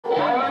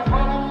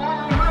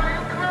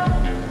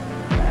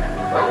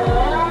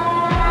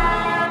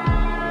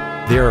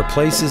There are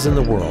places in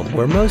the world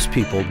where most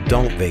people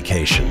don't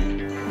vacation.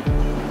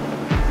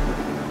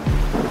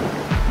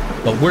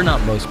 But we're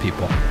not most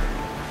people.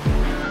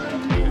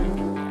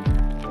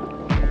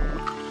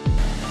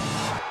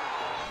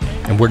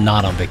 And we're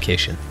not on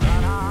vacation.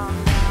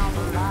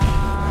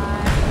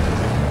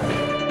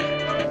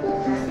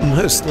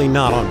 Mostly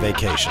not on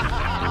vacation.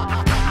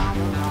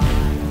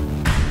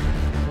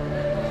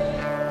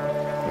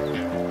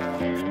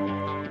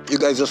 You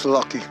guys just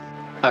lucky.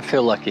 I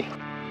feel lucky.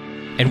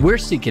 And we're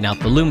seeking out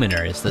the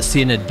luminaries that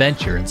see an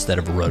adventure instead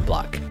of a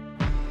roadblock.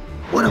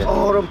 What if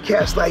all them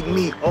cats like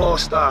me all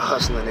start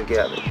hustling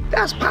together?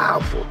 That's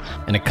powerful.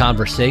 And a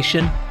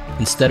conversation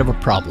instead of a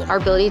problem. Our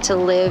ability to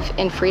live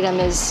in freedom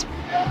is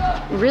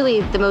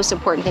really the most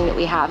important thing that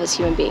we have as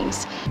human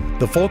beings.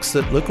 The folks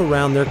that look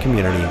around their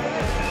community,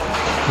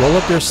 roll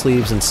up their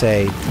sleeves and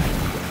say,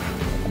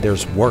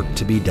 there's work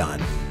to be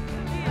done.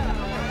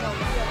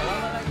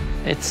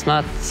 It's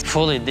not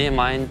fully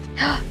demined.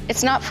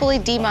 It's not fully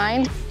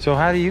demined. So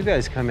how do you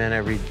guys come in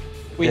every day?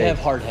 We have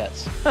hard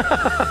hats.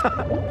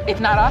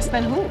 If not us,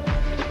 then who?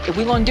 If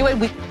we're gonna do it,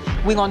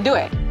 we gonna do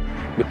it.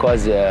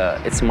 Because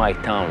it's my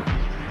town,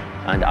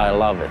 and I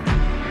love it.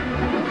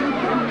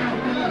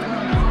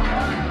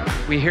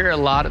 We hear a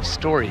lot of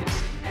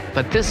stories,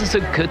 but this is a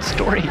good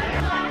story.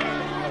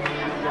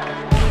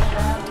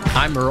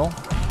 I'm Earl,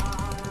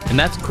 and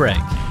that's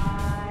Craig,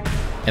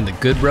 and the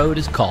good road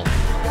is calling.